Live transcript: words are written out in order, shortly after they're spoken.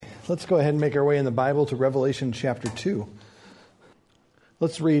Let's go ahead and make our way in the Bible to Revelation chapter 2.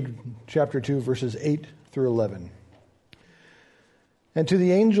 Let's read chapter 2, verses 8 through 11. And to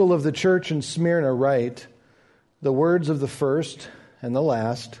the angel of the church in Smyrna write the words of the first and the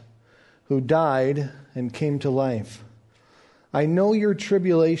last, who died and came to life. I know your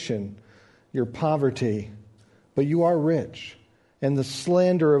tribulation, your poverty, but you are rich, and the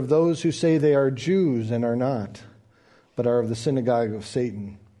slander of those who say they are Jews and are not, but are of the synagogue of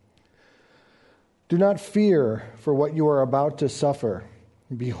Satan. Do not fear for what you are about to suffer.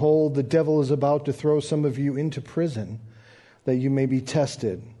 Behold, the devil is about to throw some of you into prison, that you may be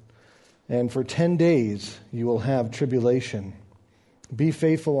tested. And for 10 days you will have tribulation. Be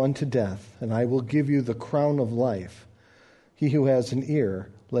faithful unto death, and I will give you the crown of life. He who has an ear,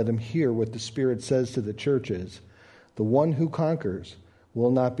 let him hear what the Spirit says to the churches. The one who conquers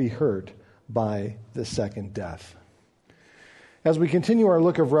will not be hurt by the second death. As we continue our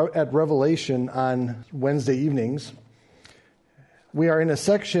look at Revelation on Wednesday evenings, we are in a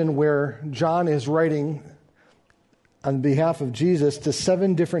section where John is writing on behalf of Jesus to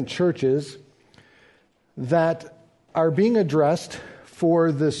 7 different churches that are being addressed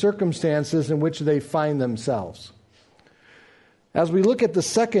for the circumstances in which they find themselves. As we look at the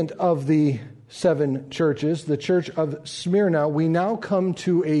second of the 7 churches, the church of Smyrna, we now come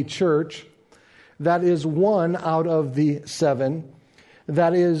to a church that is one out of the 7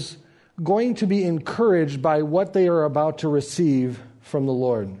 that is going to be encouraged by what they are about to receive from the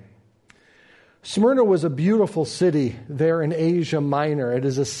Lord. Smyrna was a beautiful city there in Asia Minor. It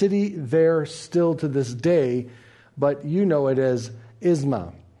is a city there still to this day, but you know it as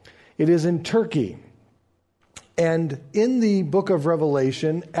Izmir. It is in Turkey. And in the book of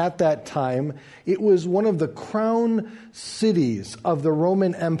Revelation, at that time, it was one of the crown cities of the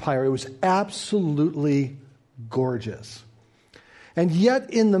Roman Empire. It was absolutely gorgeous. And yet,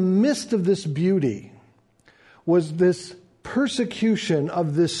 in the midst of this beauty, was this persecution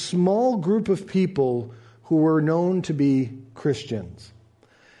of this small group of people who were known to be Christians.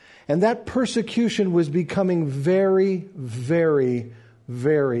 And that persecution was becoming very, very,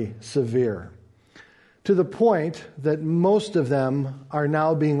 very severe, to the point that most of them are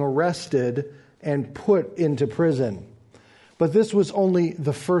now being arrested and put into prison. But this was only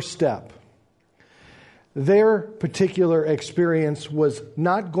the first step. Their particular experience was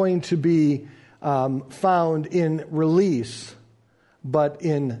not going to be found in release, but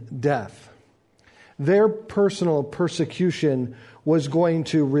in death. Their personal persecution was going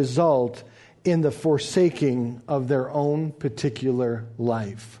to result in the forsaking of their own particular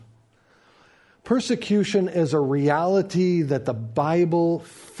life. Persecution is a reality that the Bible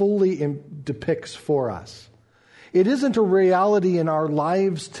fully depicts for us. It isn't a reality in our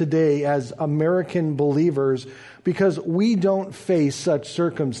lives today as American believers because we don't face such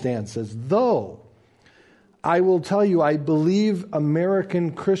circumstances. Though, I will tell you, I believe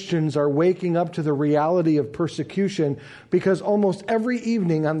American Christians are waking up to the reality of persecution because almost every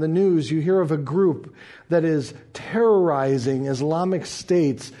evening on the news you hear of a group that is terrorizing Islamic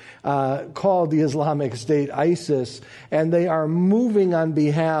states called the Islamic State, ISIS, and they are moving on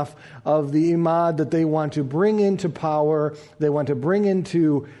behalf of the imam that they want to bring into power, they want to bring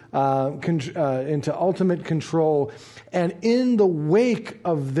into ultimate control. And in the wake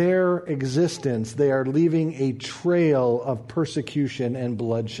of their existence, they are leaving a trail of persecution and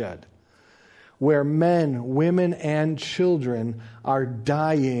bloodshed, where men, women, and children are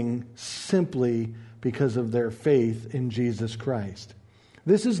dying simply because of their faith in Jesus Christ.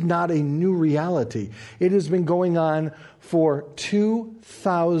 This is not a new reality. It has been going on for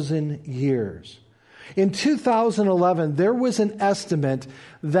 2,000 years. In 2011, there was an estimate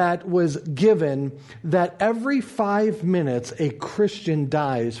that was given that every 5 minutes a Christian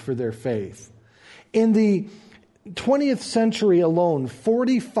dies for their faith. In the 20th century alone,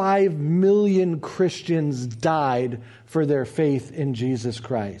 45 million Christians died for their faith in Jesus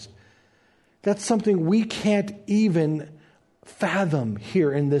Christ. That's something we can't even fathom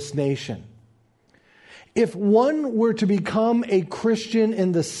here in this nation. If one were to become a Christian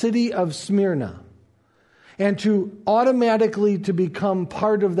in the city of Smyrna and to automatically to become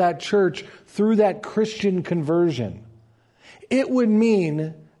part of that church through that Christian conversion, it would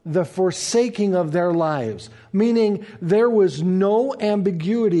mean the forsaking of their lives, meaning there was no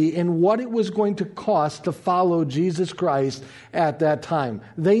ambiguity in what it was going to cost to follow Jesus Christ at that time.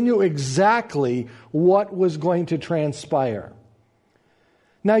 They knew exactly what was going to transpire.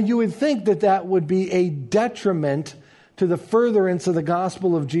 Now, you would think that that would be a detriment to the furtherance of the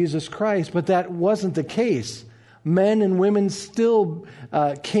gospel of Jesus Christ, but that wasn't the case. Men and women still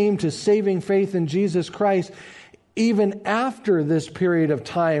came to saving faith in Jesus Christ even after this period of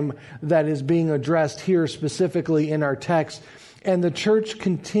time that is being addressed here specifically in our text, and the church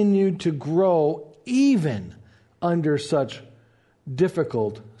continued to grow even under such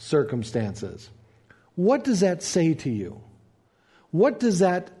difficult circumstances. What does that say to you? What does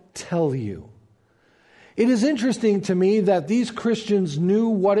that tell you? It is interesting to me that these Christians knew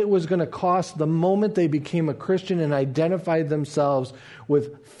what it was going to cost the moment they became a Christian and identified themselves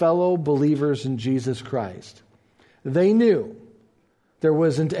with fellow believers in Jesus Christ. They knew there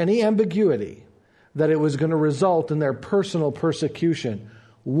wasn't any ambiguity that it was going to result in their personal persecution.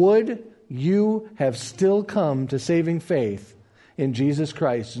 Would you have still come to saving faith in Jesus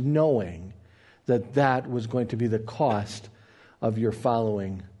Christ, knowing that that was going to be the cost of your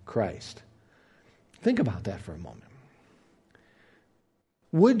following Christ? Think about that for a moment.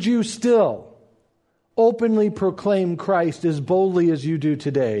 Would you still openly proclaim Christ as boldly as you do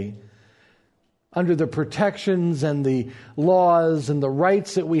today, under the protections and the laws and the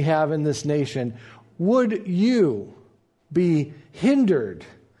rights that we have in this nation? Would you be hindered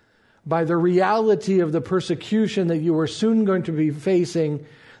by the reality of the persecution that you are soon going to be facing,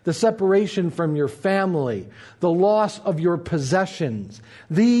 the separation from your family, the loss of your possessions?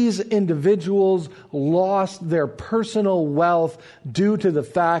 These individuals lost their personal wealth due to the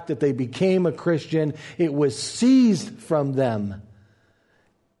fact that they became a Christian. It was seized from them.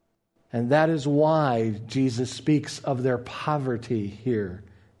 And that is why Jesus speaks of their poverty here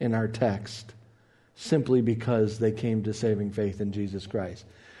in our text, simply because they came to saving faith in Jesus Christ.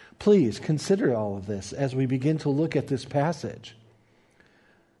 Please consider all of this as we begin to look at this passage.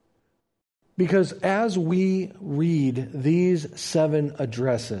 Because as we read these 7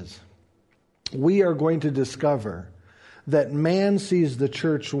 addresses, we are going to discover that man sees the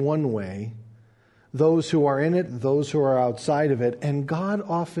church one way, those who are in it, those who are outside of it, and God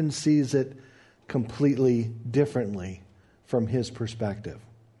often sees it completely differently from his perspective.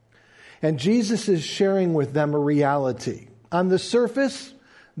 And Jesus is sharing with them a reality. On the surface,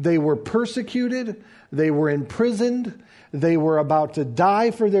 they were persecuted, they were imprisoned, they were about to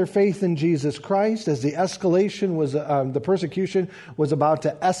die for their faith in Jesus Christ as the persecution was about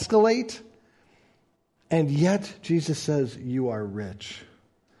to escalate. And yet, Jesus says, you are rich.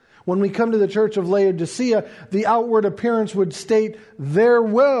 When we come to the church of Laodicea, the outward appearance would state they're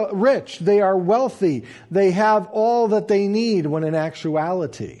rich, they are wealthy, they have all that they need, when in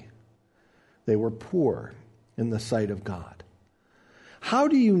actuality, they were poor in the sight of God. How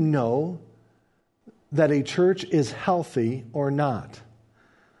do you know that a church is healthy or not?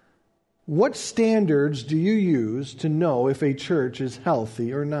 What standards do you use to know if a church is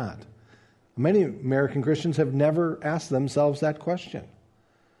healthy or not? Many American Christians have never asked themselves that question.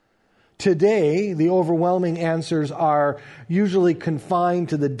 Today, the overwhelming answers are usually confined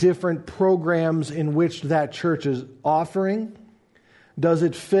to the different programs in which that church is offering. Does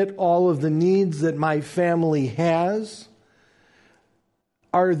it fit all of the needs that my family has?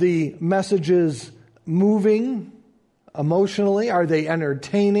 Are the messages moving emotionally? Are they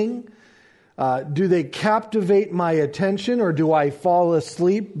entertaining? Do they captivate my attention, or do I fall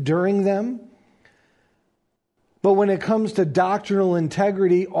asleep during them? But when it comes to doctrinal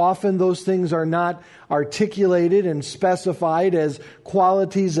integrity, often those things are not articulated and specified as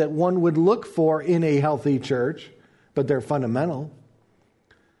qualities that one would look for in a healthy church, but they're fundamental.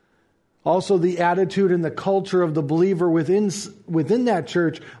 Also, the attitude and the culture of the believer within that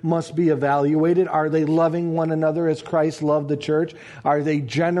church must be evaluated. Are they loving one another as Christ loved the church? Are they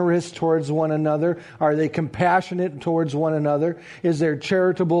generous towards one another? Are they compassionate towards one another? Is there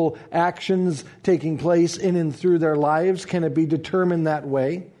charitable actions taking place in and through their lives? Can it be determined that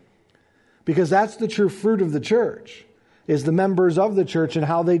way? Because that's the true fruit of the church, is the members of the church and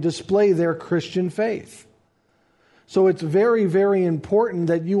how they display their Christian faith. So it's very, very important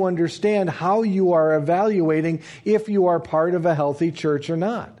that you understand how you are evaluating if you are part of a healthy church or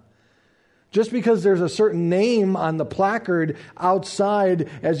not. Just because there's a certain name on the placard outside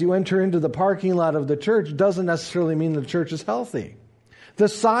as you enter into the parking lot of the church doesn't necessarily mean the church is healthy. The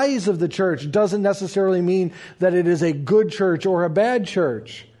size of the church doesn't necessarily mean that it is a good church or a bad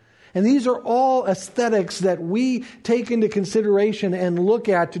church. And these are all aesthetics that we take into consideration and look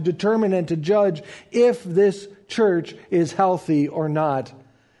at to determine and to judge if this church is healthy or not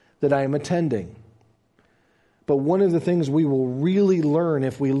that I am attending. But one of the things we will really learn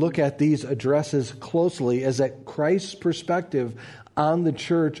if we look at these addresses closely is that Christ's perspective on the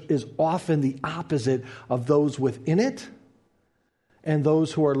church is often the opposite of those within it and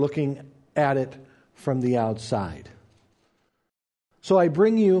those who are looking at it from the outside. So I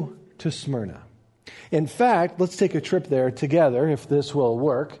bring you to Smyrna. In fact, let's take a trip there together if this will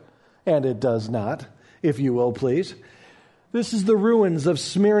work, and it does not. if you will, please. This is the ruins of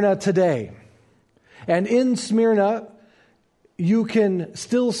Smyrna today. And in Smyrna, you can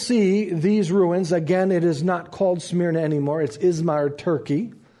still see these ruins. Again, it is not called Smyrna anymore. It's Izmir,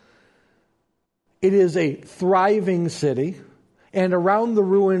 Turkey. It is a thriving city. And around the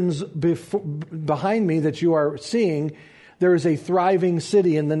ruins behind me that you are seeing, there is a thriving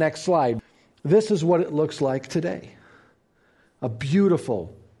city in the next slide. This is what it looks like today. A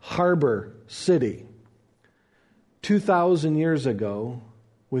beautiful harbor city. 2,000 years ago,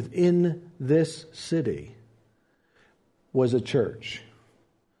 within this city, was a church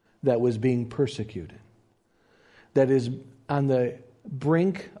that was being persecuted, that is on the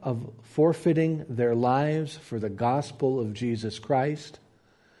brink of forfeiting their lives for the gospel of Jesus Christ.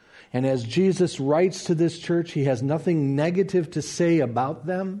 And as Jesus writes to this church, he has nothing negative to say about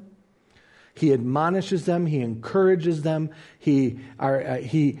them. He admonishes them, he encourages them, he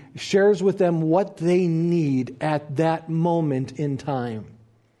shares with them what they need at that moment in time.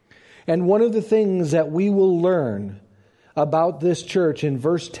 And one of the things that we will learn about this church in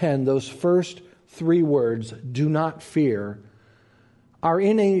verse 10, those first three words, do not fear, are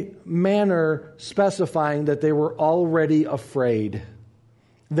in a manner specifying that they were already afraid.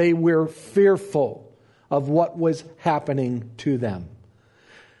 They were fearful of what was happening to them.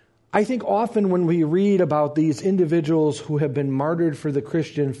 I think often when we read about these individuals who have been martyred for the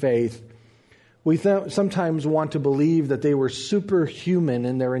Christian faith, we sometimes want to believe that they were superhuman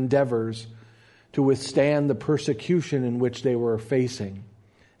in their endeavors to withstand the persecution in which they were facing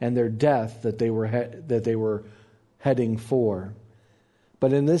and their death that they were heading for.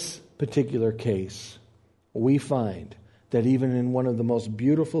 But in this particular case, we find that even in one of the most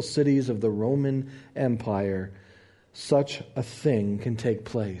beautiful cities of the Roman Empire, such a thing can take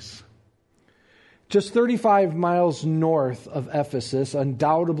place. Just 35 miles north of Ephesus,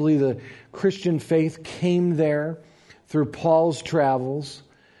 undoubtedly the Christian faith came there through Paul's travels.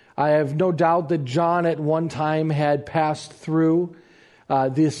 I have no doubt that John at one time had passed through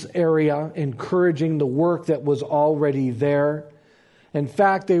this area, encouraging the work that was already there. In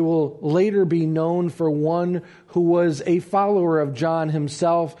fact, they will later be known for one who was a follower of John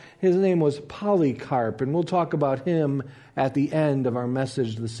himself. His name was Polycarp, and we'll talk about him at the end of our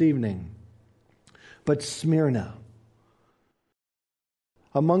message this evening. But Smyrna,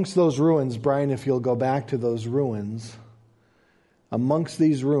 amongst those ruins, Brian, if you'll go back to those ruins, amongst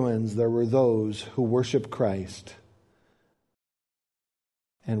these ruins there were those who worshiped Christ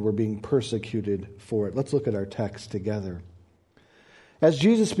and were being persecuted for it. Let's look at our text together. As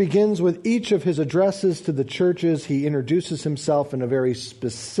Jesus begins with each of his addresses to the churches, he introduces himself in a very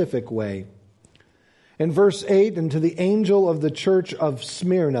specific way. In verse 8, and to the angel of the church of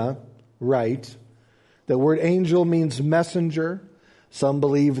Smyrna, write. The word angel means messenger. Some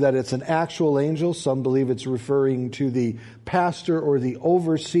believe that it's an actual angel. Some believe it's referring to the pastor or the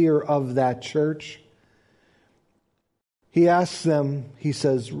overseer of that church. He asks them, he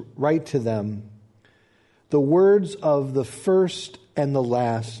says, write to them, the words of the first and the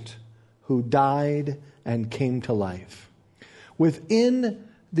last who died and came to life. Within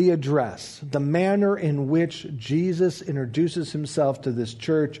the address, the manner in which Jesus introduces himself to this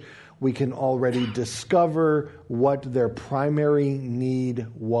church, we can already discover what their primary need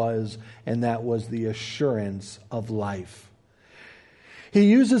was, and that was the assurance of life. He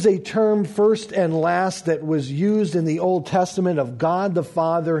uses a term, first and last, that was used in the Old Testament of God the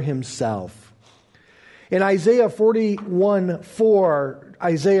Father himself. In Isaiah 41:4,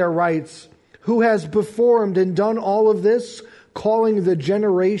 Isaiah writes, who has performed and done all of this, calling the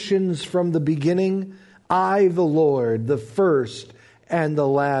generations from the beginning? I, the Lord, the first and the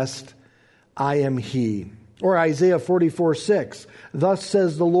last, I am He. Or Isaiah 44:6, thus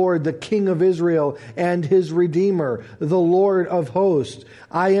says the Lord, the King of Israel and his Redeemer, the Lord of hosts,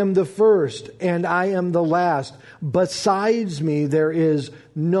 I am the first and I am the last. Besides me there is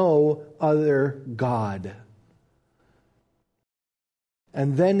no other God.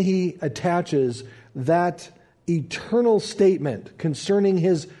 And then he attaches that eternal statement concerning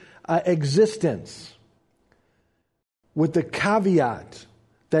his existence with the caveat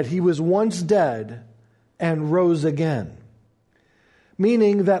that he was once dead and rose again,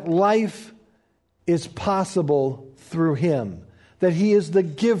 meaning that life is possible through him, that he is the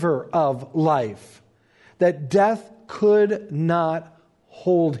giver of life, that death could not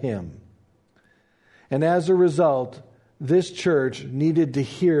hold him. And as a result, this church needed to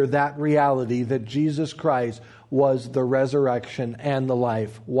hear that reality that Jesus Christ was the resurrection and the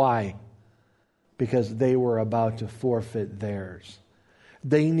life. Why? Because they were about to forfeit theirs.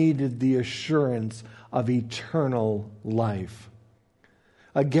 They needed the assurance of eternal life.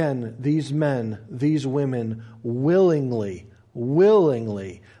 Again, these men, these women willingly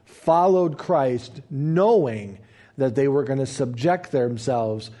followed Christ, knowing that they were going to subject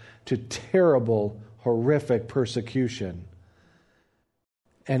themselves to terrible, horrific persecution.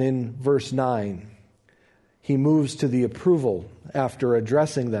 And in verse 9, he moves to the approval after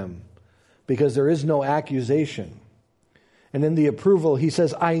addressing them, because there is no accusation. And in the approval, he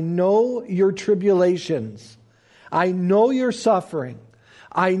says, I know your tribulations. I know your suffering.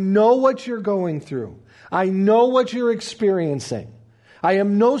 I know what you're going through. I know what you're experiencing. I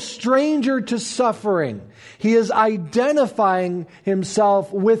am no stranger to suffering. He is identifying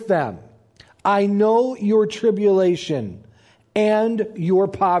himself with them. I know your tribulation and your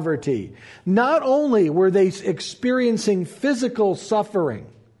poverty. Not only were they experiencing physical suffering,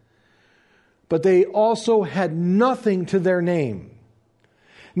 but they also had nothing to their name.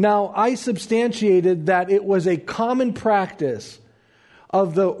 Now, I substantiated that it was a common practice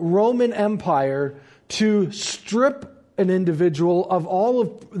of the Roman Empire to strip an individual of all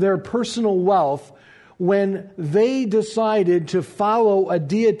of their personal wealth when they decided to follow a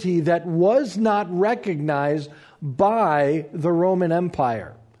deity that was not recognized by the Roman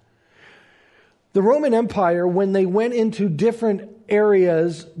Empire. The Roman Empire, when they went into different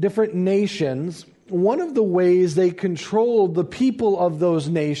areas, different nations, one of the ways they controlled the people of those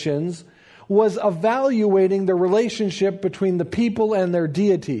nations was evaluating the relationship between the people and their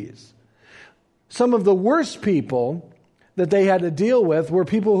deities. Some of the worst people that they had to deal with were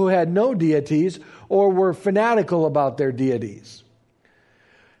people who had no deities or were fanatical about their deities.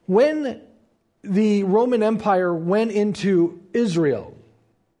 When the Roman Empire went into Israel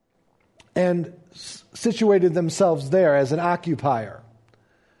and situated themselves there as an occupier,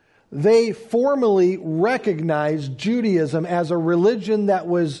 they formally recognized Judaism as a religion that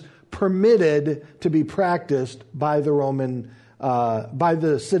was permitted to be practiced by by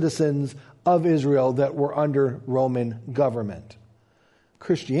the citizens of Israel that were under Roman government.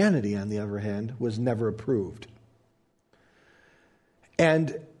 Christianity, on the other hand, was never approved.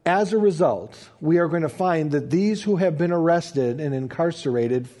 And as a result, we are going to find that these who have been arrested and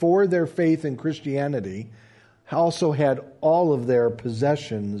incarcerated for their faith in Christianity also had all of their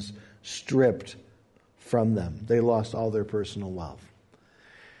possessions stripped from them. They lost all their personal wealth.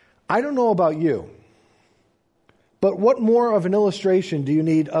 I don't know about you, but what more of an illustration do you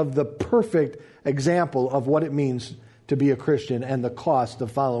need of the perfect example of what it means to be a Christian and the cost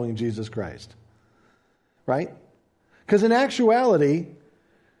of following Jesus Christ? Right? Because in actuality,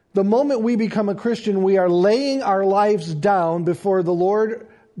 the moment we become a Christian, we are laying our lives down before the Lord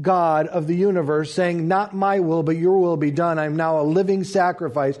God of the universe, saying, not my will, but your will be done. I'm now a living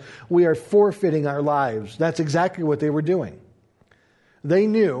sacrifice. We are forfeiting our lives. That's exactly what they were doing. They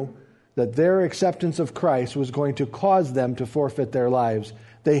knew that their acceptance of Christ was going to cause them to forfeit their lives.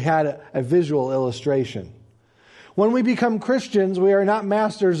 They had a visual illustration. When we become Christians, we are not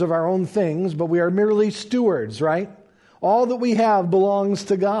masters of our own things, but we are merely stewards, right? All that we have belongs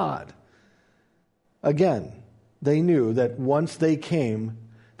to God. Again, they knew that once they came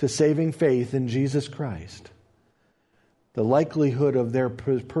to saving faith in Jesus Christ, the likelihood of their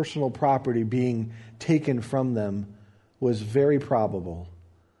personal property being taken from them was very probable,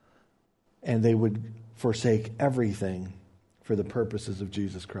 and they would forsake everything for the purposes of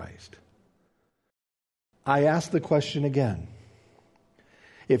Jesus Christ. I ask the question again.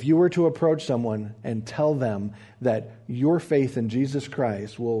 If you were to approach someone and tell them that your faith in Jesus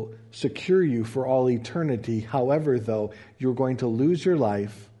Christ will secure you for all eternity, however, though, you're going to lose your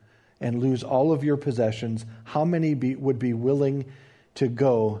life and lose all of your possessions, how many would be willing to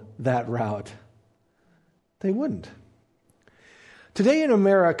go that route? They wouldn't. Today in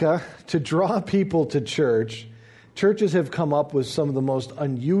America, to draw people to church, churches have come up with some of the most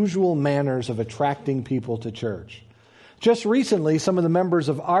unusual manners of attracting people to church. Just recently, some of the members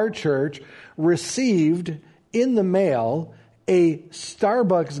of our church received in the mail a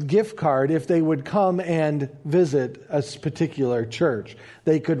Starbucks gift card if they would come and visit a particular church.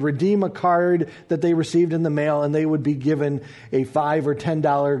 They could redeem a card that they received in the mail, and they would be given a $5 or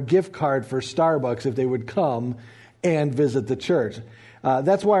 $10 gift card for Starbucks if they would come and visit the church.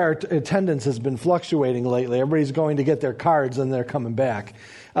 That's why our attendance has been fluctuating lately. Everybody's going to get their cards and they're coming back.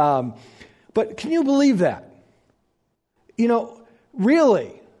 But can you believe that? You know,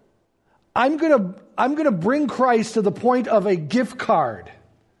 really, I'm gonna bring Christ to the point of a gift card.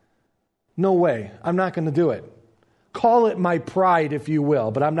 No way. I'm not going to do it. Call it my pride, if you will,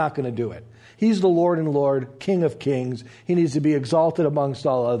 but I'm not going to do it. He's the Lord and Lord, King of kings. He needs to be exalted amongst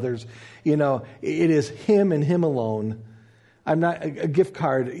all others. You know, it is Him and Him alone. I'm not a gift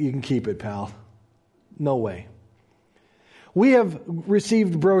card. You can keep it, pal. No way. We have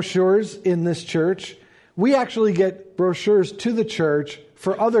received brochures in this church. We actually get brochures to the church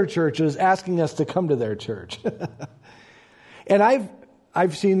for other churches asking us to come to their church. And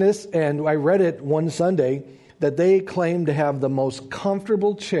I've seen this, and I read it one Sunday, that they claim to have the most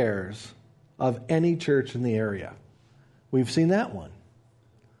comfortable chairs of any church in the area. We've seen that one.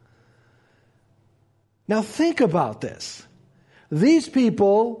 Now think about this. These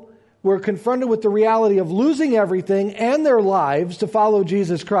people were confronted with the reality of losing everything and their lives to follow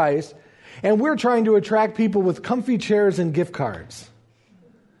Jesus Christ, and we're trying to attract people with comfy chairs and gift cards.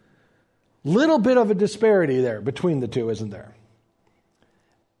 Little bit of a disparity there between the two, isn't there?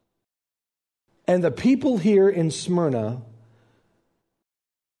 And the people here in Smyrna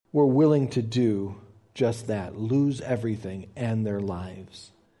were willing to do just that, lose everything and their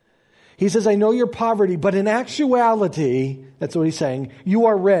lives. He says, I know your poverty, but in actuality, that's what he's saying, you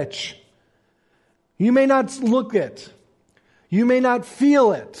are rich. You may not look it. You may not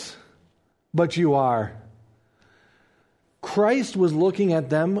feel it, but you are. Christ was looking at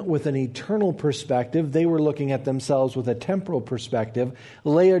them with an eternal perspective. They were looking at themselves with a temporal perspective.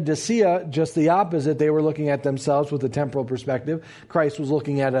 Laodicea, just the opposite. They were looking at themselves with a temporal perspective. Christ was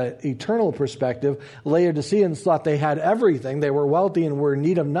looking at an eternal perspective. Laodiceans thought they had everything. They were wealthy and were in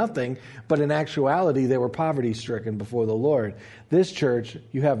need of nothing. But in actuality, they were poverty-stricken before the Lord. This church,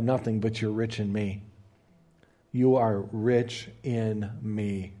 you have nothing, but you're rich in me. You are rich in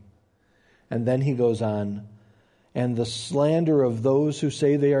me. And then he goes on, and the slander of those who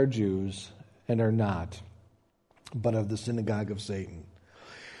say they are Jews and are not, but of the synagogue of Satan.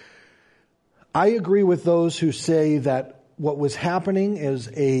 I agree with those who say that what was happening is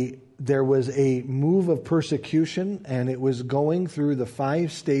there was a move of persecution, and it was going through the 5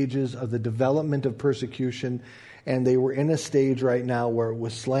 stages of the development of persecution, and they were in a stage right now where it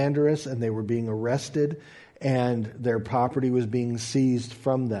was slanderous, and they were being arrested, and their property was being seized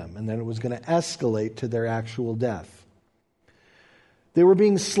from them. And then it was going to escalate to their actual death. They were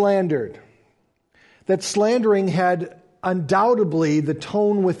being slandered. That slandering had undoubtedly the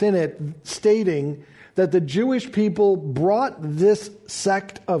tone within it stating that the Jewish people brought this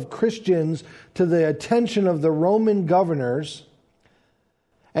sect of Christians to the attention of the Roman governors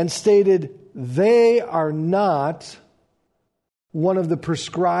and stated they are not one of the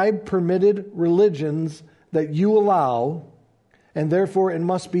prescribed, permitted religions that you allow, and therefore it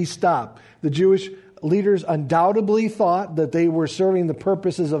must be stopped. The Jewish leaders undoubtedly thought that they were serving the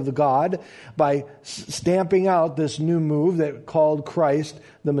purposes of the God by stamping out this new move that called Christ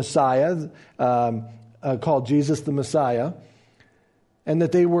the Messiah, called Jesus the Messiah, and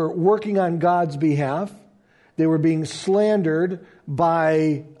that they were working on God's behalf. They were being slandered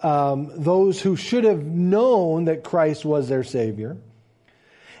by those who should have known that Christ was their Savior.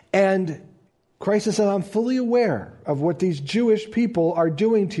 And Christ says, I'm fully aware of what these Jewish people are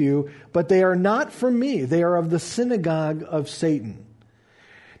doing to you, but they are not from me. They are of the synagogue of Satan.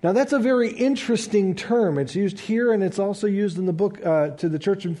 Now that's a very interesting term. It's used here, and it's also used in the book to the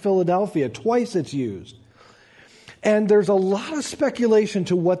church in Philadelphia. Twice it's used. And there's a lot of speculation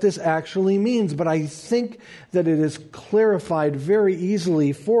to what this actually means, but I think that it is clarified very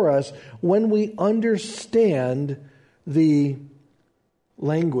easily for us when we understand the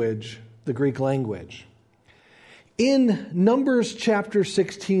language, the Greek language. In Numbers chapter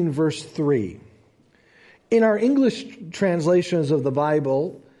 16, verse 3, in our English translations of the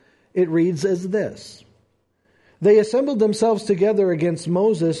Bible, it reads as this: They assembled themselves together against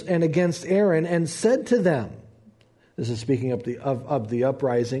Moses and against Aaron and said to them, this is speaking of the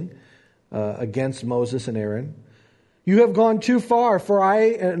uprising against Moses and Aaron, you have gone too far, for I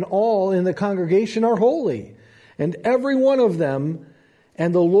and all in the congregation are holy, and every one of them,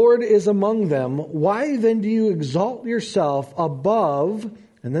 and the Lord is among them. Why then do you exalt yourself above,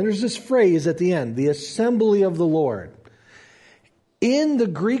 and then there's this phrase at the end, the assembly of the Lord. In the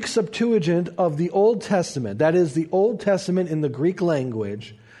Greek Septuagint of the Old Testament, that is the Old Testament in the Greek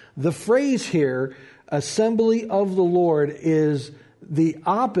language, the phrase here, assembly of the Lord, is the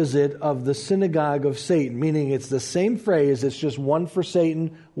opposite of the synagogue of Satan, meaning it's the same phrase, it's just one for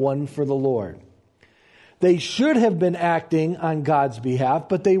Satan, one for the Lord. They should have been acting on God's behalf,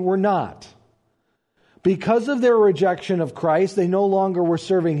 but they were not. Because of their rejection of Christ, they no longer were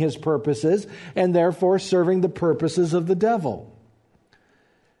serving His purposes, and therefore serving the purposes of the devil.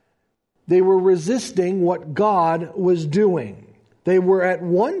 They were resisting what God was doing. They were at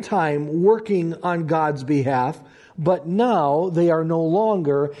one time working on God's behalf, but now they are no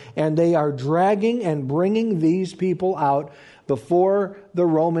longer, and they are dragging and bringing these people out before the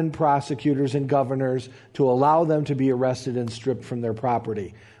Roman prosecutors and governors to allow them to be arrested and stripped from their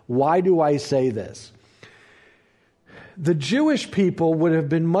property. Why do I say this? The Jewish people would have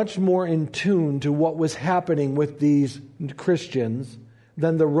been much more in tune to what was happening with these Christians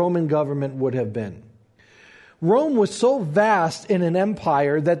than the Roman government would have been. Rome was so vast in an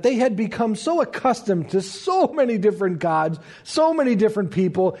empire that they had become so accustomed to so many different gods, so many different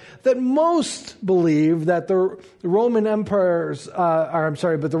people, that most believe that the Roman Empire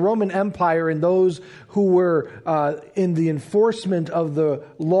and those who were in the enforcement of the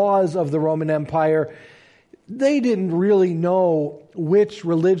laws of the Roman Empire, they didn't really know which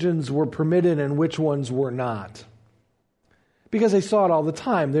religions were permitted and which ones were not. Because they saw it all the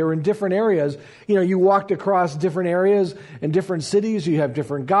time. They were in different areas. You walked across different areas and different cities. You have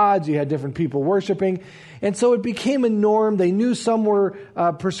different gods. You had different people worshiping. And so it became a norm. They knew some were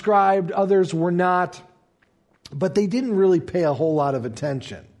prescribed, others were not. But they didn't really pay a whole lot of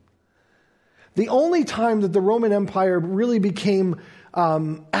attention. The only time that the Roman Empire really became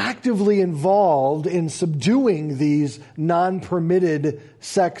actively involved in subduing these non-permitted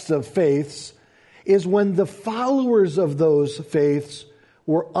sects of faiths is when the followers of those faiths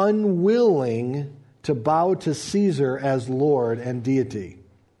were unwilling to bow to Caesar as Lord and deity.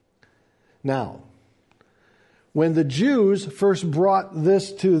 Now, when the Jews first brought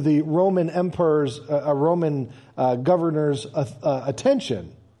this to the Roman governor's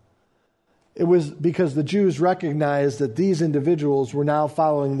attention, it was because the Jews recognized that these individuals were now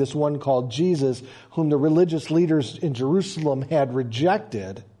following this one called Jesus, whom the religious leaders in Jerusalem had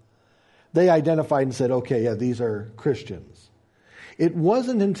rejected. They identified and said, okay, yeah, these are Christians. It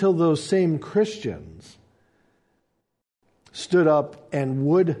wasn't until those same Christians stood up and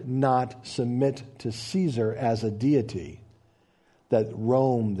would not submit to Caesar as a deity that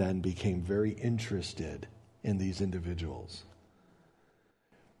Rome then became very interested in these individuals.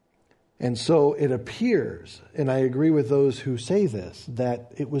 And so it appears, and I agree with those who say this,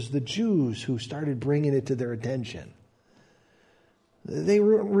 that it was the Jews who started bringing it to their attention. They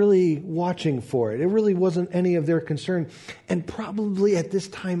weren't really watching for it. It really wasn't any of their concern. And probably at this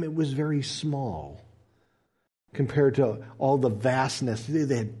time it was very small compared to all the vastness.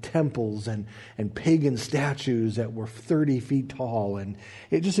 They had temples and pagan statues that were 30 feet tall and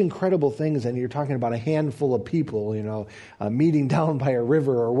just incredible things. And you're talking about a handful of people, meeting down by a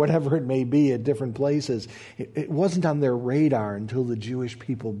river or whatever it may be at different places. It wasn't on their radar until the Jewish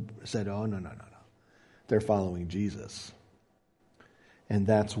people said, oh, no. They're following Jesus. And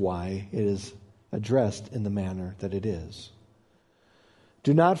that's why it is addressed in the manner that it is.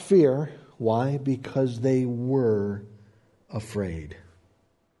 Do not fear. Why? Because they were afraid.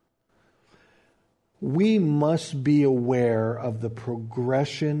 We must be aware of the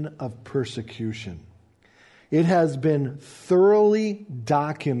progression of persecution. It has been thoroughly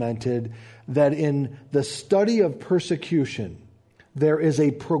documented that in the study of persecution, there is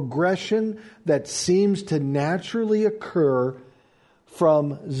a progression that seems to naturally occur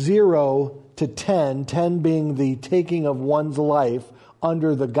from 0 to 10, 10 being the taking of one's life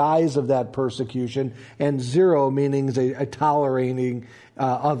under the guise of that persecution, and 0 meaning a tolerating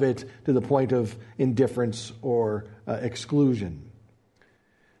of it to the point of indifference or exclusion.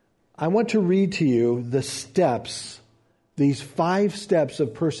 I want to read to you the steps, these 5 steps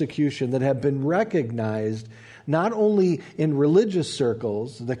of persecution that have been recognized not only in religious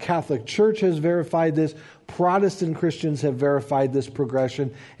circles. The Catholic Church has verified this, Protestant Christians have verified this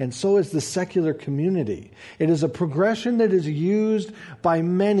progression, and so has the secular community. It is a progression that is used by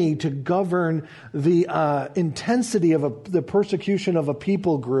many to govern the intensity of the persecution of a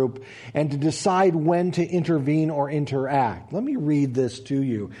people group and to decide when to intervene or interact. Let me read this to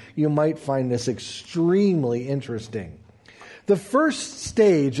you. You might find this extremely interesting. The first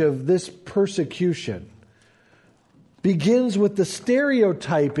stage of this persecution begins with the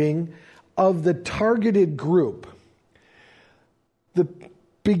stereotyping of the targeted group. The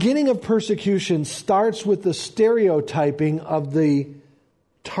beginning of persecution starts with the stereotyping of the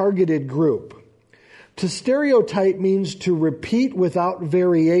targeted group. To stereotype means to repeat without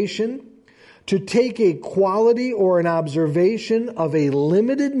variation, to take a quality or an observation of a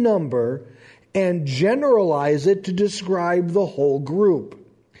limited number and generalize it to describe the whole group.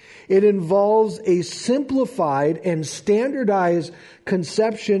 It involves a simplified and standardized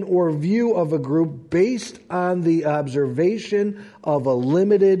conception or view of a group based on the observation of a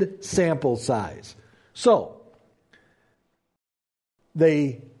limited sample size. So,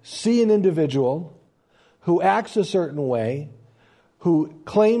 they see an individual who acts a certain way, who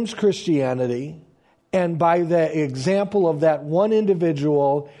claims Christianity, and by the example of that one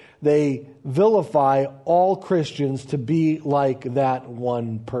individual, they vilify all Christians to be like that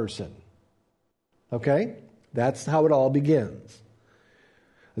one person. Okay? That's how it all begins.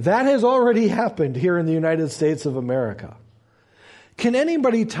 That has already happened here in the United States of America. Can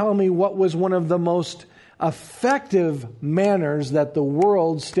anybody tell me what was one of the most effective manners that the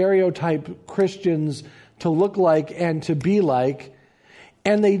world stereotyped Christians to look like and to be like?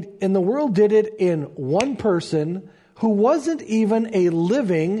 And the world did it in one person who wasn't even a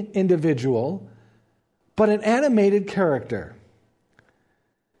living individual, but an animated character.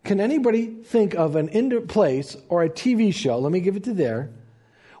 Can anybody think of an place or a TV show, let me give it to there,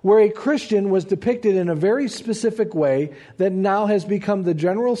 where a Christian was depicted in a very specific way that now has become the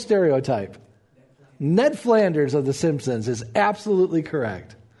general stereotype? Ned Flanders of The Simpsons is absolutely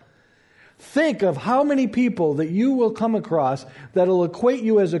correct. Think of how many people that you will come across that will equate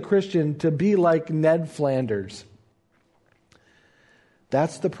you as a Christian to be like Ned Flanders.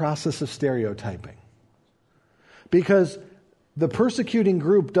 That's the process of stereotyping. Because the persecuting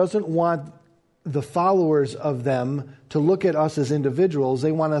group doesn't want the followers of them to look at us as individuals.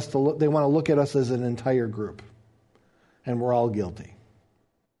 They want to look at us as an entire group. And we're all guilty.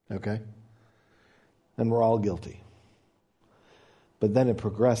 Okay? And we're all guilty. But then it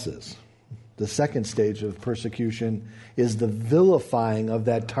progresses. The second stage of persecution is the vilifying of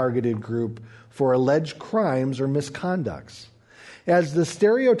that targeted group for alleged crimes or misconducts. As the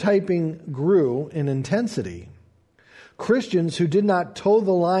stereotyping grew in intensity, Christians who did not toe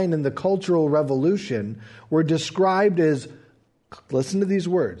the line in the cultural revolution were described as, listen to these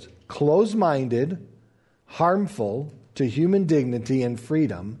words, closed-minded, harmful to human dignity and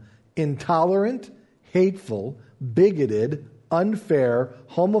freedom, intolerant, hateful, bigoted, unfair,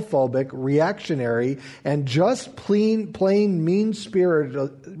 homophobic, reactionary, and just plain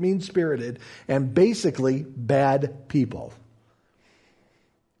mean-spirited, and basically bad people.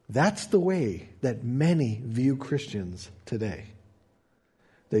 That's the way that many view Christians today.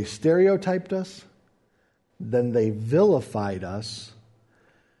 They stereotyped us, then they vilified us,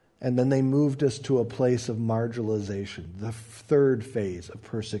 and then they moved us to a place of marginalization, the third phase of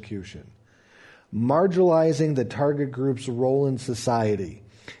persecution. Marginalizing the target group's role in society,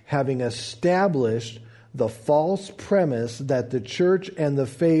 having established the false premise that the church and the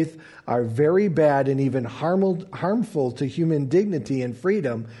faith are very bad and even harmful to human dignity and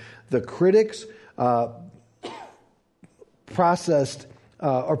freedom. The critics proceeded,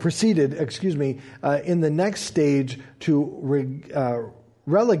 in the next stage to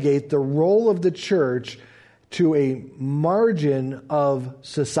relegate the role of the church to a margin of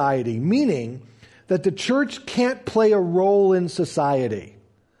society, meaning that the church can't play a role in society.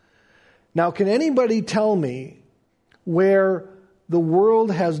 Now, can anybody tell me where the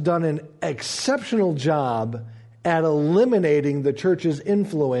world has done an exceptional job at eliminating the church's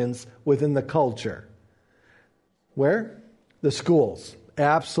influence within the culture? Where? The schools.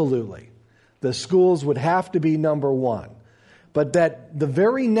 Absolutely. The schools would have to be number one. But that the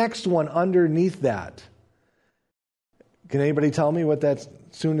very next one underneath that, can anybody tell me what that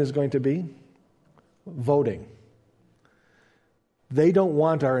soon is going to be? Voting. They don't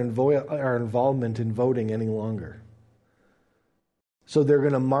want our involvement in voting any longer. So they're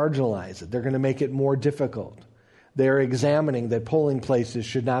going to marginalize it. They're going to make it more difficult. They're examining that polling places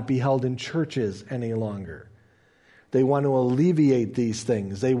should not be held in churches any longer. They want to alleviate these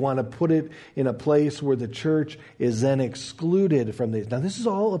things. They want to put it in a place where the church is then excluded from these. Now, this is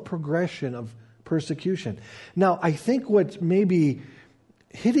all a progression of persecution. Now, I think what may be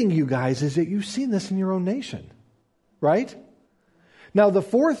hitting you guys is that you've seen this in your own nation, right? Now, the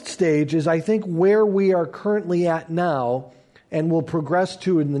fourth stage is, I think, where we are currently at now and will progress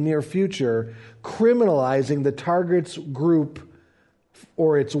to in the near future, criminalizing the target's group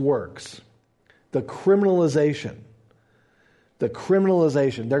or its works. The criminalization. They're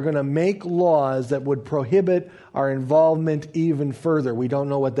going to make laws that would prohibit our involvement even further. We don't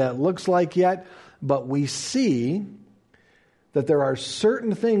know what that looks like yet, but we see that there are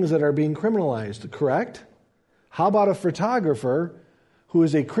certain things that are being criminalized, correct? How about a photographer who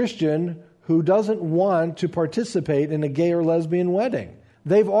is a Christian who doesn't want to participate in a gay or lesbian wedding?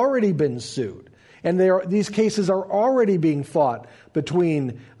 They've already been sued. And these cases are already being fought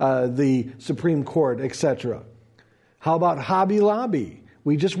between the Supreme Court, etc. How about Hobby Lobby?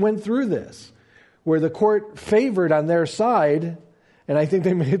 We just went through this, where the court favored on their side, and I think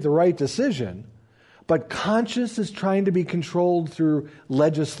they made the right decision. But conscience is trying to be controlled through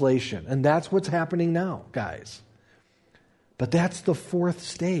legislation. And that's what's happening now, guys. But that's the fourth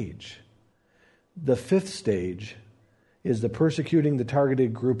stage. The fifth stage is the persecuting the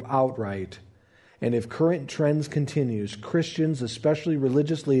targeted group outright. And if current trends continues, Christians, especially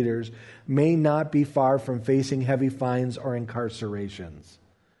religious leaders, may not be far from facing heavy fines or incarcerations.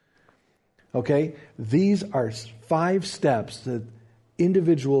 Okay? These are 5 steps that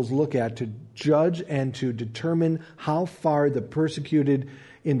individuals look at to judge and to determine how far the persecuted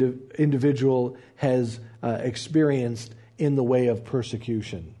individual has experienced in the way of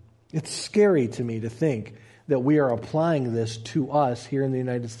persecution. It's scary to me to think that we are applying this to us here in the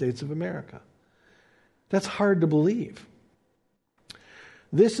United States of America. That's hard to believe.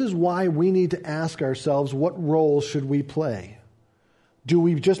 This is why we need to ask ourselves, what role should we play? Do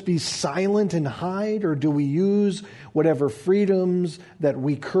we just be silent and hide, or do we use whatever freedoms that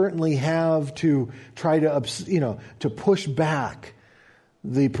we currently have to try to push back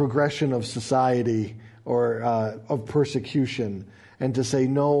the progression of society or of persecution, and to say,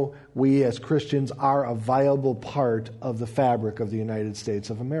 no, we as Christians are a viable part of the fabric of the United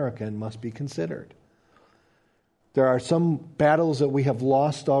States of America and must be considered. There are some battles that we have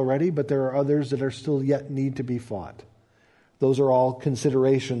lost already, but there are others that are still yet need to be fought. Those are all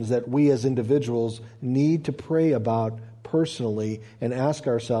considerations that we as individuals need to pray about personally and ask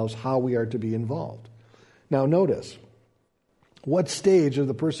ourselves how we are to be involved. Now notice, what stage of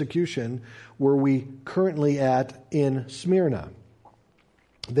the persecution were we currently at in Smyrna?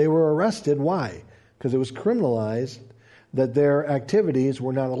 They were arrested. Why? Because it was criminalized that their activities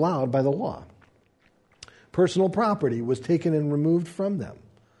were not allowed by the law. Personal property was taken and removed from them.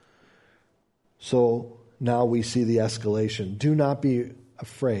 So now we see the escalation. Do not be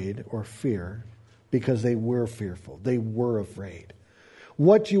afraid or fear, because they were fearful. They were afraid.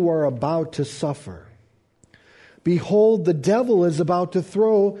 What you are about to suffer. Behold, the devil is about to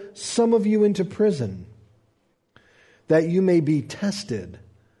throw some of you into prison, that you may be tested.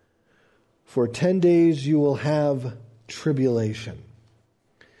 For 10 days you will have tribulation.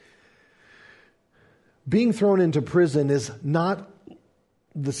 Being thrown into prison is not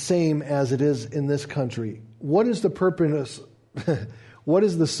the same as it is in this country. What is the purpose? What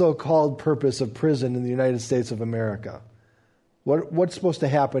is the so-called purpose of prison in the United States of America? What's supposed to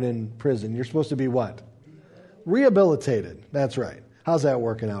happen in prison? You're supposed to be what? Rehabilitated. That's right. How's that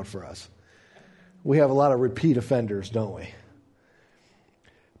working out for us? We have a lot of repeat offenders, don't we?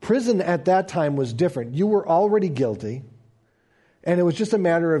 Prison at that time was different. You were already guilty, and it was just a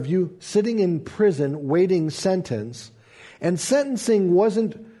matter of you sitting in prison waiting sentence. And sentencing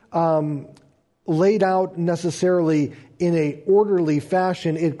wasn't laid out necessarily in an orderly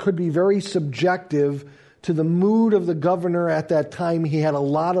fashion. It could be very subjective to the mood of the governor at that time. He had a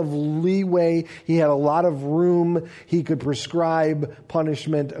lot of leeway. He had a lot of room. He could prescribe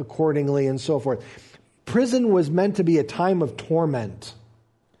punishment accordingly and so forth. Prison was meant to be a time of torment,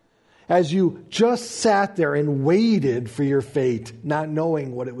 as you just sat there and waited for your fate, not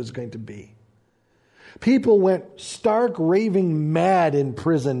knowing what it was going to be. People went stark raving mad in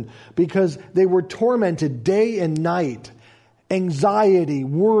prison because they were tormented day and night. Anxiety,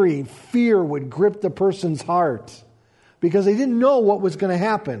 worry, fear would grip the person's heart because they didn't know what was going to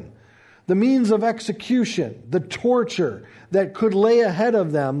happen. The means of execution, the torture that could lay ahead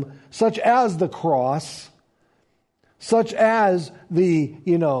of them, such as the cross, such as the,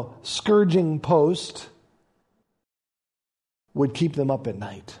 scourging post, would keep them up at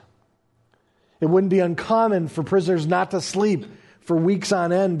night. It wouldn't be uncommon for prisoners not to sleep for weeks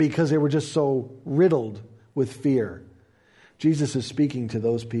on end because they were just so riddled with fear. Jesus is speaking to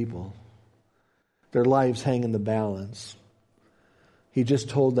those people. Their lives hang in the balance. He just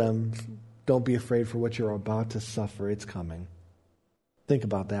told them, don't be afraid for what you're about to suffer. It's coming. Think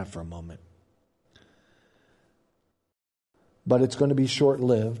about that for a moment. But it's going to be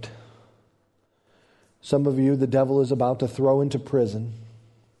short-lived. Some of you, the devil is about to throw into prison.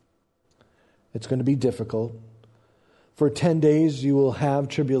 It's going to be difficult. For 10 days you will have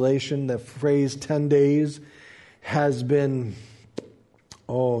tribulation. The phrase 10 days has been,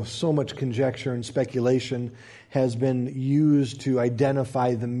 so much conjecture and speculation has been used to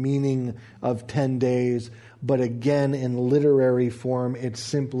identify the meaning of 10 days. But again, in literary form, it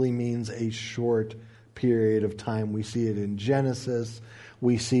simply means a short period of time. We see it in Genesis.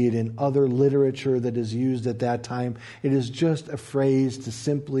 We see it in other literature that is used at that time. It is just a phrase to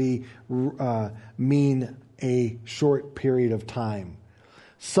simply mean a short period of time.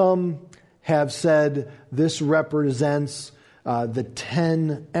 Some have said this represents the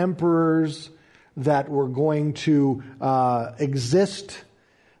 10 emperors that were going to exist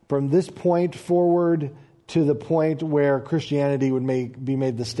from this point forward to the point where Christianity would be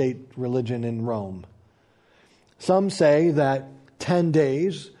made the state religion in Rome. Some say that 10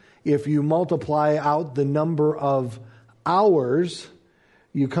 days, if you multiply out the number of hours,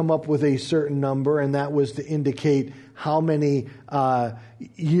 you come up with a certain number, and that was to indicate how many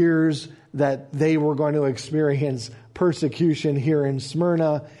years that they were going to experience persecution here in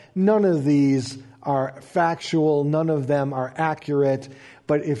Smyrna. None of these are factual. None of them are accurate.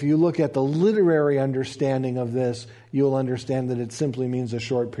 But if you look at the literary understanding of this, you'll understand that it simply means a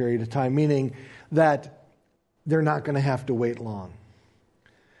short period of time, meaning that they're not going to have to wait long.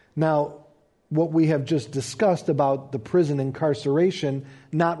 Now, what we have just discussed about the prison incarceration,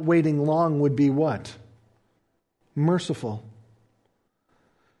 not waiting long, would be what? Merciful.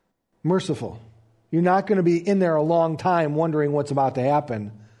 Merciful. You're not going to be in there a long time wondering what's about to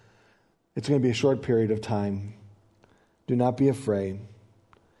happen. It's going to be a short period of time. Do not be afraid.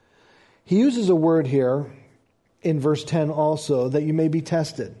 He uses a word here in verse 10 also, that you may be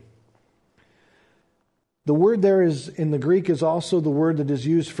tested. The word there is in the Greek is also the word that is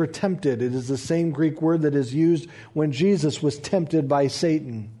used for tempted. It is the same Greek word that is used when Jesus was tempted by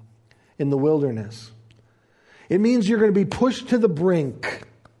Satan in the wilderness. It means you're going to be pushed to the brink.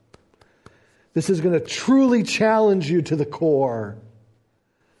 This is going to truly challenge you to the core.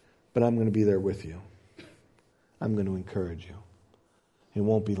 But I'm going to be there with you. I'm going to encourage you. It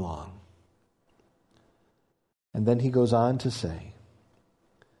won't be long. And then he goes on to say,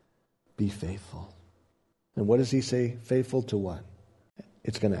 be faithful. And what does he say? Faithful to what?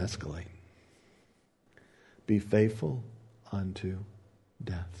 It's going to escalate. Be faithful unto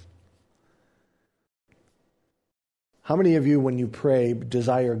death. How many of you, when you pray,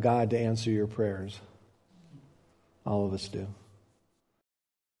 desire God to answer your prayers? All of us do.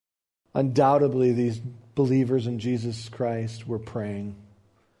 Undoubtedly, these believers in Jesus Christ were praying,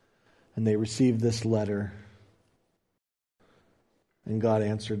 and they received this letter, and God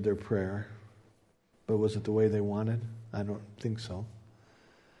answered their prayer. But was it the way they wanted? I don't think so.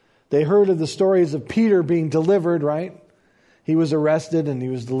 They heard of the stories of Peter being delivered, right? He was arrested and he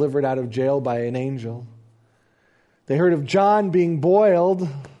was delivered out of jail by an angel. They heard of John being boiled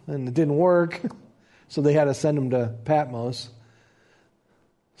and it didn't work, so they had to send him to Patmos.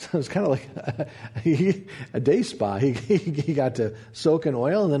 So it was kind of like a day spa. He got to soak in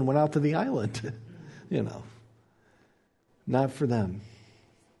oil and then went out to the island. Not for them.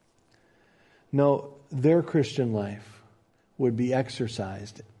 No, their Christian life would be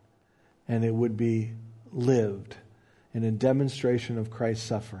exercised and it would be lived in a demonstration of Christ's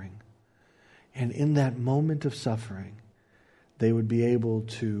suffering. And in that moment of suffering, they would be able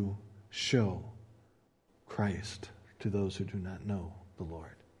to show Christ to those who do not know the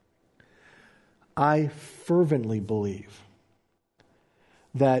Lord. I fervently believe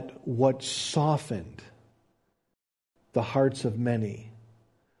that what softened the hearts of many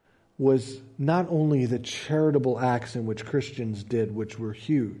was not only the charitable acts in which Christians did, which were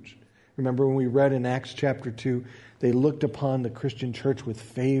huge. Remember when we read in Acts chapter 2, they looked upon the Christian church with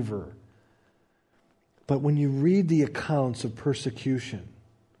favor. But when you read the accounts of persecution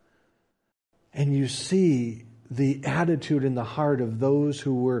and you see the attitude in the heart of those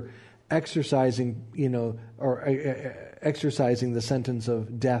who were exercising the sentence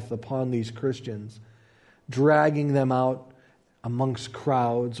of death upon these Christians, dragging them out amongst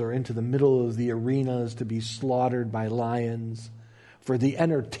crowds or into the middle of the arenas to be slaughtered by lions for the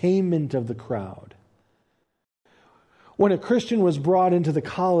entertainment of the crowd. When a Christian was brought into the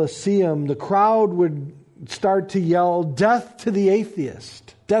Colosseum, the crowd would start to yell, "Death to the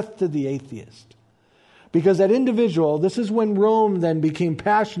atheist! Death to the atheist!" Because that individual, this is when Rome then became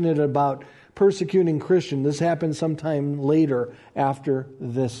passionate about persecuting Christians. This happened sometime later after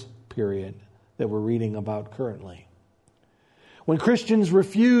this period that we're reading about currently. When Christians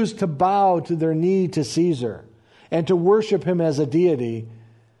refused to bow to their knee to Caesar and to worship him as a deity,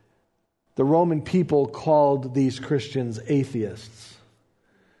 the Roman people called these Christians atheists.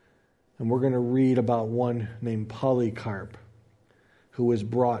 And we're going to read about one named Polycarp who was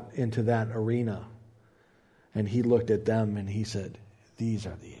brought into that arena. And he looked at them and he said, "These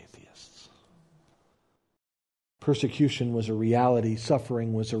are the atheists." Persecution was a reality.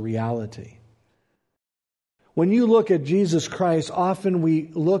 Suffering was a reality. When you look at Jesus Christ, often we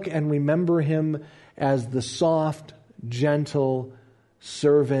look and remember him as the soft, gentle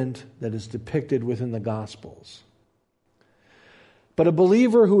servant that is depicted within the Gospels. But a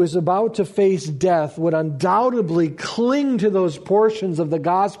believer who is about to face death would undoubtedly cling to those portions of the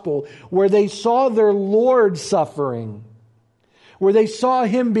Gospel where they saw their Lord suffering, where they saw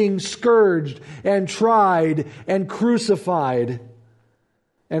him being scourged and tried and crucified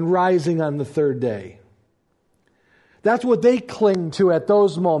and rising on the third day. That's what they cling to at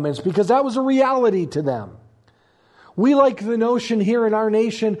those moments because that was a reality to them. We like the notion here in our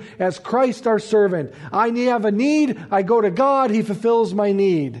nation as Christ our servant. I have a need, I go to God, he fulfills my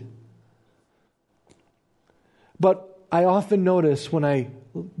need. But I often notice when I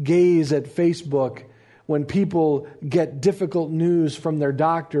gaze at Facebook, when people get difficult news from their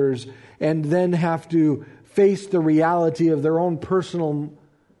doctors and then have to face the reality of their own personal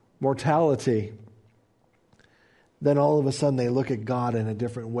mortality, then all of a sudden they look at God in a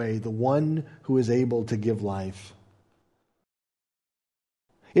different way, the one who is able to give life.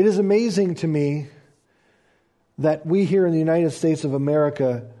 It is amazing to me that we here in the United States of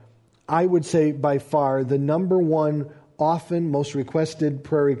America, I would say by far, the number one, often most requested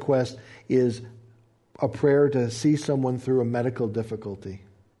prayer request is a prayer to see someone through a medical difficulty.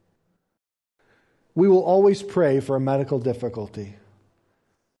 We will always pray for a medical difficulty.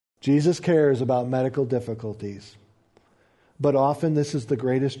 Jesus cares about medical difficulties. But often this is the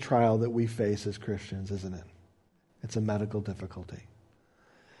greatest trial that we face as Christians, isn't it? It's a medical difficulty.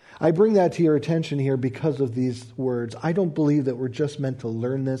 I bring that to your attention here because of these words. I don't believe that we're just meant to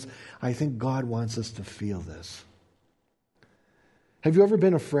learn this. I think God wants us to feel this. Have you ever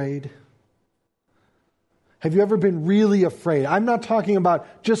been afraid? Have you ever been really afraid? I'm not talking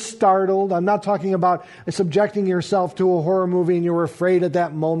about just startled. I'm not talking about subjecting yourself to a horror movie and you were afraid at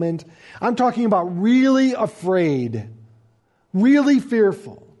that moment. I'm talking about really afraid, really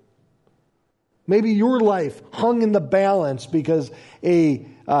fearful. Maybe your life hung in the balance because a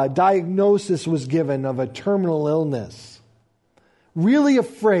diagnosis was given of a terminal illness. Really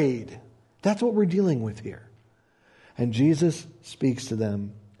afraid. That's what we're dealing with here. And Jesus speaks to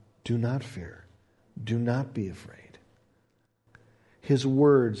them, do not fear. Do not be afraid. His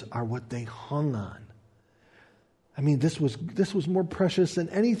words are what they hung on. I mean, this was more precious than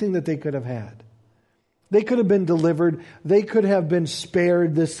anything that they could have had. They could have been delivered. They could have been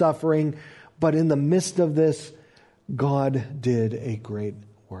spared this suffering. But in the midst of this, God did a great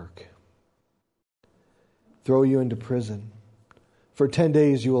work. Throw you into prison. For 10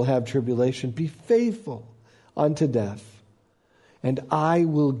 days you will have tribulation. Be faithful unto death, and I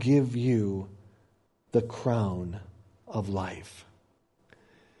will give you the crown of life.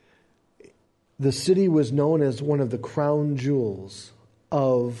 The city was known as one of the crown jewels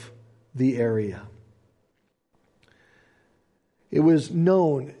of the area. It was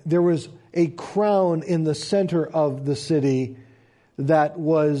known, there was a crown in the center of the city that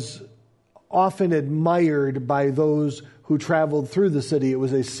was often admired by those who traveled through the city. It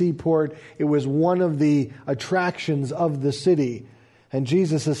was a seaport. It was one of the attractions of the city. And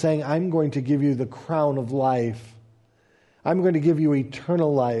Jesus is saying, I'm going to give you the crown of life. I'm going to give you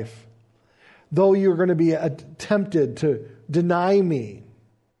eternal life. Though you're going to be tempted to deny me,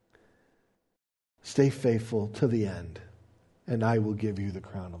 stay faithful to the end, and I will give you the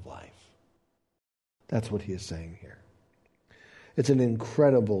crown of life. That's what he is saying here. It's an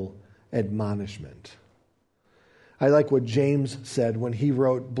incredible admonishment. I like what James said when he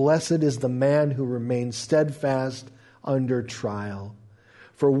wrote, blessed is the man who remains steadfast under trial.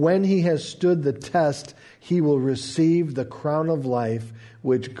 For when he has stood the test, he will receive the crown of life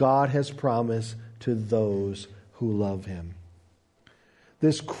which God has promised to those who love him.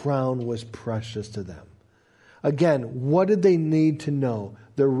 This crown was precious to them. Again, what did they need to know?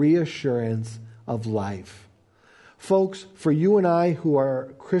 The reassurance of life. Folks, for you and I who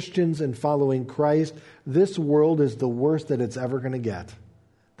are Christians and following Christ, this world is the worst that it's ever going to get.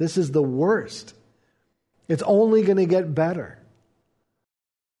 This is the worst. It's only going to get better.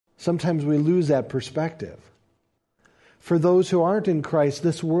 Sometimes we lose that perspective. For those who aren't in Christ,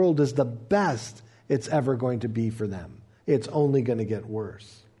 this world is the best it's ever going to be for them. It's only going to get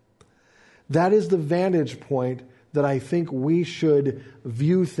worse. That is the vantage point that I think we should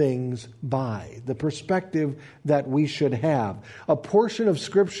view things by, the perspective that we should have. A portion of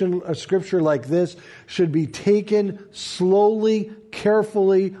scripture like this should be taken slowly,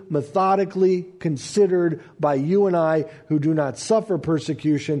 carefully, methodically, considered by you and I who do not suffer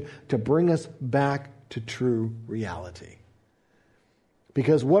persecution to bring us back to true reality.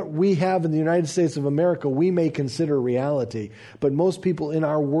 Because what we have in the United States of America, we may consider reality, but most people in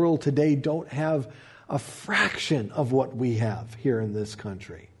our world today don't have a fraction of what we have here in this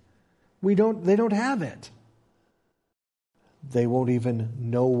country. They don't have it. They won't even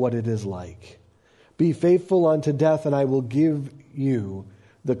know what it is like. Be faithful unto death, and I will give you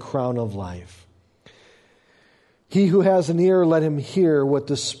the crown of life. He who has an ear, let him hear what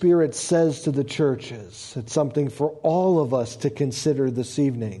the Spirit says to the churches. It's something for all of us to consider this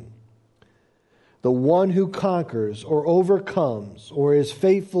evening. The one who conquers or overcomes or is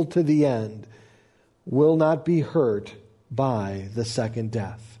faithful to the end will not be hurt by the second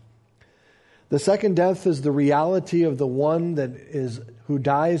death. The second death is the reality of the one who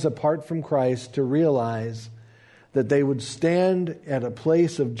dies apart from Christ to realize that they would stand at a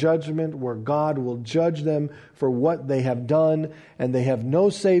place of judgment where God will judge them for what they have done, and they have no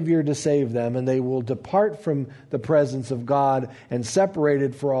Savior to save them, and they will depart from the presence of God and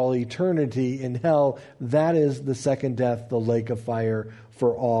separated for all eternity in hell. That is the second death, the lake of fire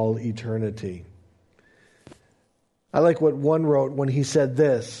for all eternity. I like what one wrote when he said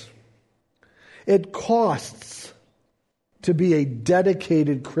this: "It costs to be a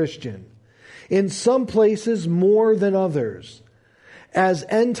dedicated Christian. In some places more than others. As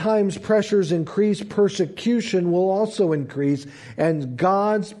end times pressures increase, persecution will also increase, and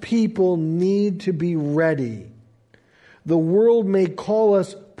God's people need to be ready. The world may call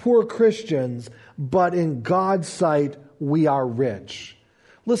us poor Christians, but in God's sight we are rich."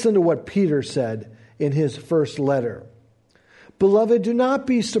 Listen to what Peter said in his first letter. "Beloved, do not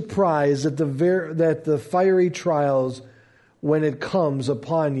be surprised at the fiery trials when it comes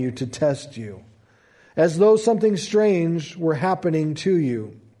upon you to test you, as though something strange were happening to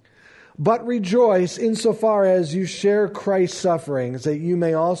you. But rejoice insofar as you share Christ's sufferings, that you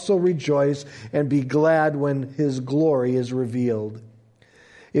may also rejoice and be glad when His glory is revealed.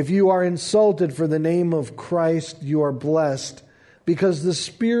 If you are insulted for the name of Christ, you are blessed, because the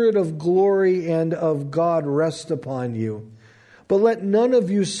Spirit of glory and of God rests upon you. But let none of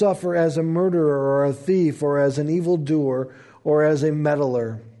you suffer as a murderer or a thief or as an evildoer or as a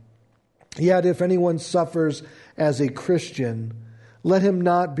meddler. Yet if anyone suffers as a Christian, let him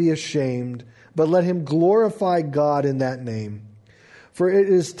not be ashamed, but let him glorify God in that name. For it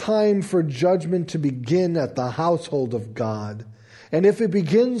is time for judgment to begin at the household of God. And if it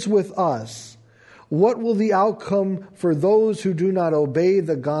begins with us, what will the outcome for those who do not obey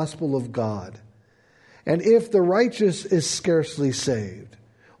the gospel of God? And if the righteous is scarcely saved,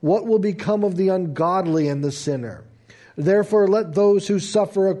 what will become of the ungodly and the sinner? Therefore, let those who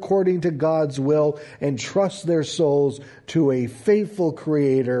suffer according to God's will entrust their souls to a faithful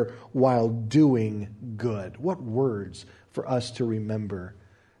Creator while doing good." What words for us to remember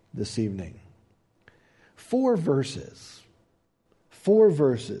this evening. 4 verses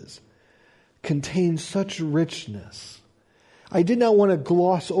contain such richness. I did not want to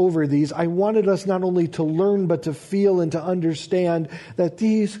gloss over these. I wanted us not only to learn, but to feel and to understand that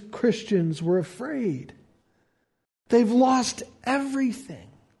these Christians were afraid. They've lost everything.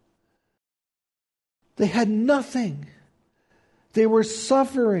 They had nothing. They were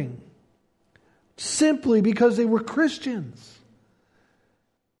suffering simply because they were Christians.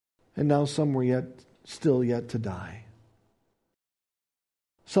 And now some were still yet to die.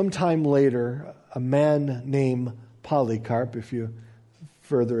 Sometime later, a man named Polycarp, if you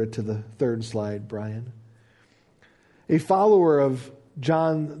further it to the third slide, Brian, a follower of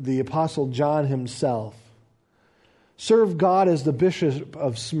John, the Apostle John himself, served God as the bishop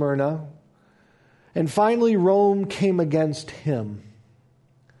of Smyrna, and finally Rome came against him.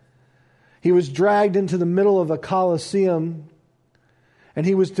 He was dragged into the middle of a Colosseum, and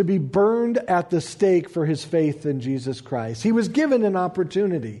he was to be burned at the stake for his faith in Jesus Christ. He was given an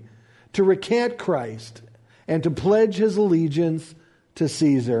opportunity to recant Christ and to pledge his allegiance to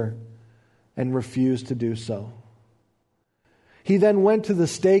Caesar, and refused to do so. He then went to the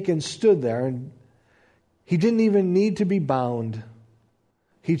stake and stood there, and he didn't even need to be bound.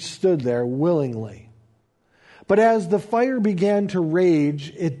 He stood there willingly. But as the fire began to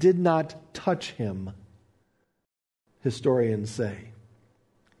rage, it did not touch him, historians say.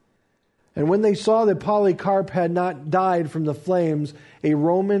 And when they saw that Polycarp had not died from the flames, a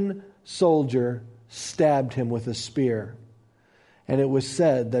Roman soldier stabbed him with a spear. And it was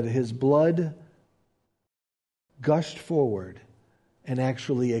said that his blood gushed forward and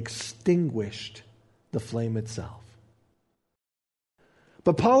actually extinguished the flame itself.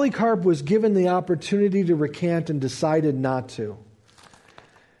 But Polycarp was given the opportunity to recant and decided not to.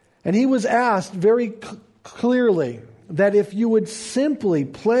 And he was asked very clearly that if you would simply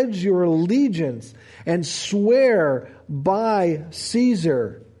pledge your allegiance and swear by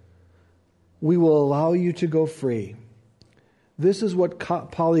Caesar, we will allow you to go free. This is what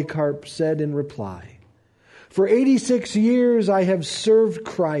Polycarp said in reply. "For 86 years I have served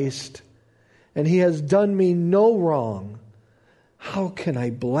Christ, and He has done me no wrong. How can I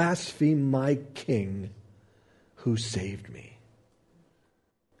blaspheme my King who saved me?"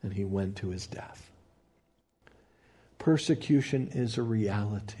 And he went to his death. Persecution is a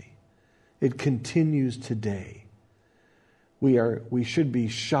reality. It continues today. We should be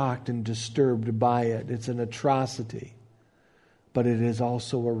shocked and disturbed by it. It's an atrocity. But it is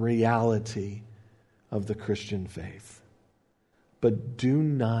also a reality of the Christian faith. But do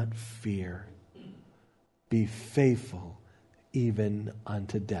not fear. Be faithful even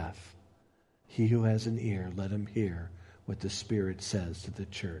unto death. He who has an ear, let him hear what the Spirit says to the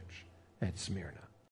church at Smyrna.